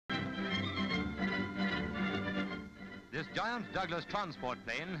This giant Douglas transport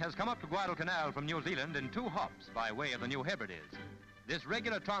plane has come up to Guadalcanal from New Zealand in 2 hops by way of the New Hebrides. This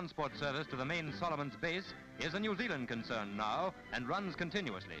regular transport service to the main Solomon's base is a New Zealand concern now and runs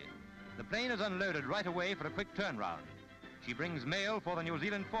continuously. The plane is unloaded right away for a quick turnaround. She brings mail for the New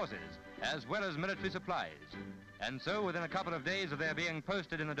Zealand forces, as well as military supplies. And so within a couple of days of their being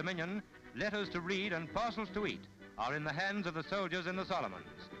posted in the Dominion, letters to read and parcels to eat are in the hands of the soldiers in the Solomons.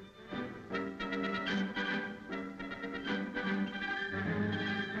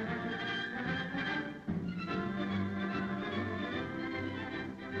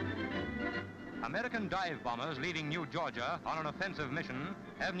 American dive bombers leaving New Georgia on an offensive mission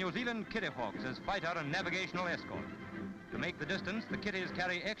have New Zealand Kitty Hawks as fighter and navigational escort. To make the distance, the Kitties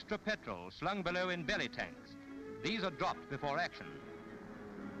carry extra petrol slung below in belly tanks. These are dropped before action.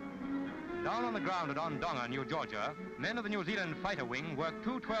 Down on the ground at Ondonga, New Georgia, men of the New Zealand fighter wing work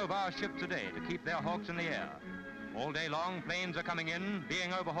 2 12-hour shifts a day to keep their Hawks in the air. All day long, planes are coming in,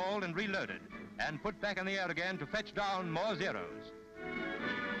 being overhauled and reloaded, and put back in the air again to fetch down more Zeros.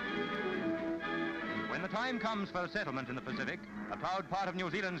 When the time comes for a settlement in the Pacific, a proud part of New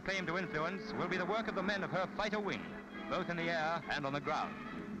Zealand's claim to influence will be the work of the men of her fighter wing, both in the air and on the ground.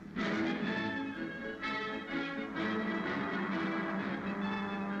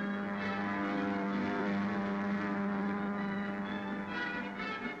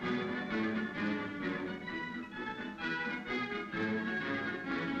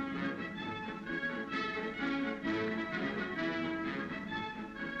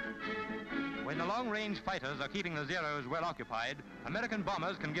 When the long-range fighters are keeping the Zeros well occupied, American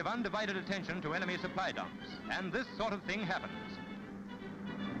bombers can give undivided attention to enemy supply dumps. And this sort of thing happens.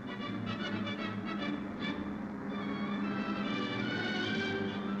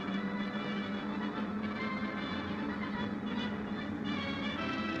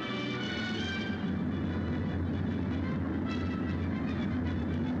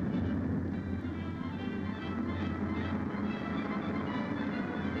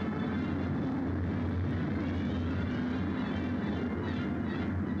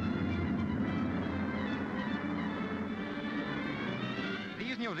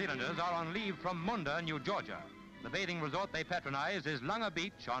 New Zealanders are on leave from Munda, New Georgia. The bathing resort they patronize is Lunga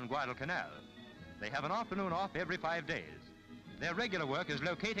Beach on Guadalcanal. They have an afternoon off every 5 days. Their regular work is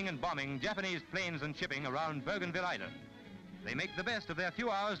locating and bombing Japanese planes and shipping around Bougainville Island. They make the best of their few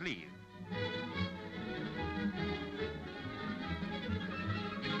hours' leave.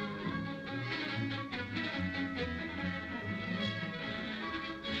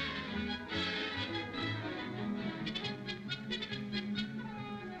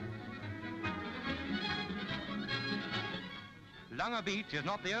 Lunga Beach is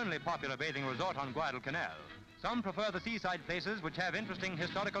not the only popular bathing resort on Guadalcanal. Some prefer the seaside places which have interesting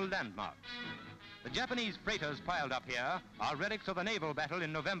historical landmarks. The Japanese freighters piled up here are relics of the naval battle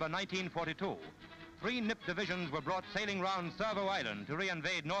in November 1942. 3 NIP divisions were brought sailing round Servo Island to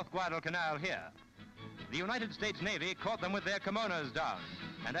reinvade North Guadalcanal here. The United States Navy caught them with their kimonos down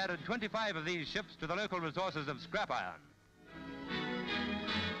and added 25 of these ships to the local resources of scrap iron.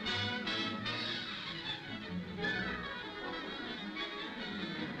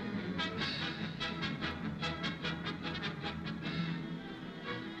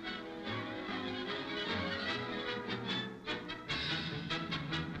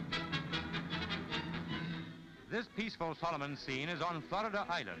 This peaceful Solomon scene is on Florida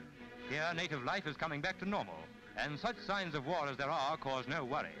Island. Here, native life is coming back to normal, and such signs of war as there are cause no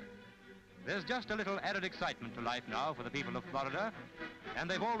worry. There's just a little added excitement to life now for the people of Florida, and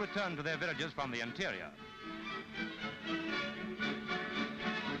they've all returned to their villages from the interior.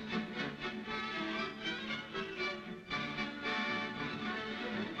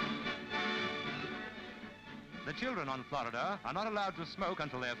 The children on Florida are not allowed to smoke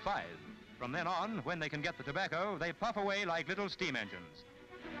until they're 5. From then on, when they can get the tobacco, they puff away like little steam engines.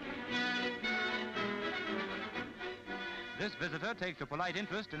 This visitor takes a polite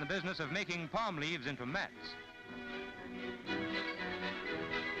interest in the business of making palm leaves into mats.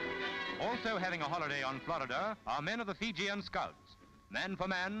 Also having a holiday on Florida are men of the Fijian Scouts. Man for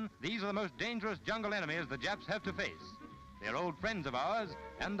man, these are the most dangerous jungle enemies the Japs have to face. They're old friends of ours,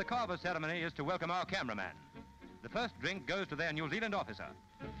 and the carver ceremony is to welcome our cameraman. The first drink goes to their New Zealand officer.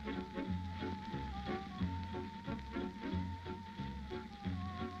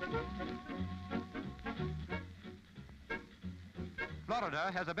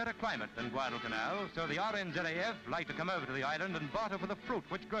 Florida has a better climate than Guadalcanal, so the RNZAF like to come over to the island and barter for the fruit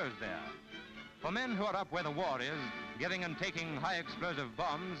which grows there. For men who are up where the war is, giving and taking high explosive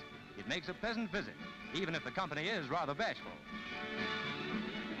bombs, it makes a pleasant visit, even if the company is rather bashful.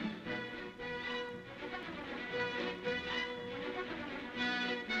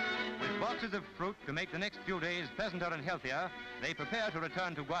 boxes of fruit to make the next few days pleasanter and healthier, they prepare to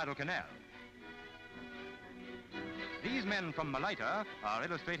return to Guadalcanal. These men from Malaita are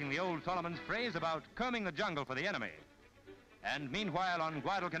illustrating the old Solomon's phrase about combing the jungle for the enemy. And meanwhile, on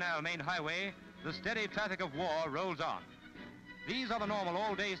Guadalcanal main highway, the steady traffic of war rolls on. These are the normal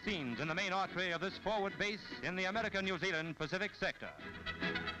all-day scenes in the main artery of this forward base in the American-New Zealand Pacific sector.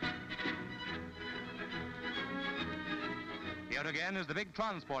 Here again is the big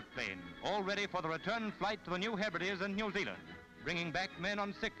transport plane, all ready for the return flight to the New Hebrides and New Zealand, bringing back men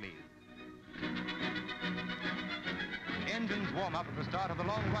on sick leave. Engines warm up at the start of the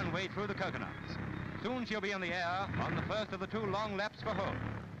long runway through the coconuts. Soon she'll be in the air on the first of the 2 long laps for home.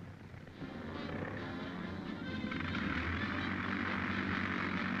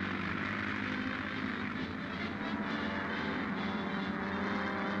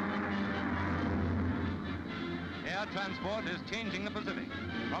 Air transport is changing the Pacific.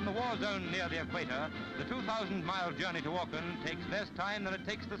 From the war zone near the equator, the 2,000-mile journey to Auckland takes less time than it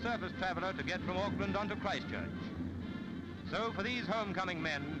takes the surface traveler to get from Auckland onto Christchurch. So for these homecoming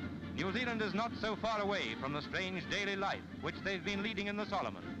men, New Zealand is not so far away from the strange daily life which they've been leading in the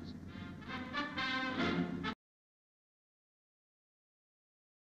Solomons.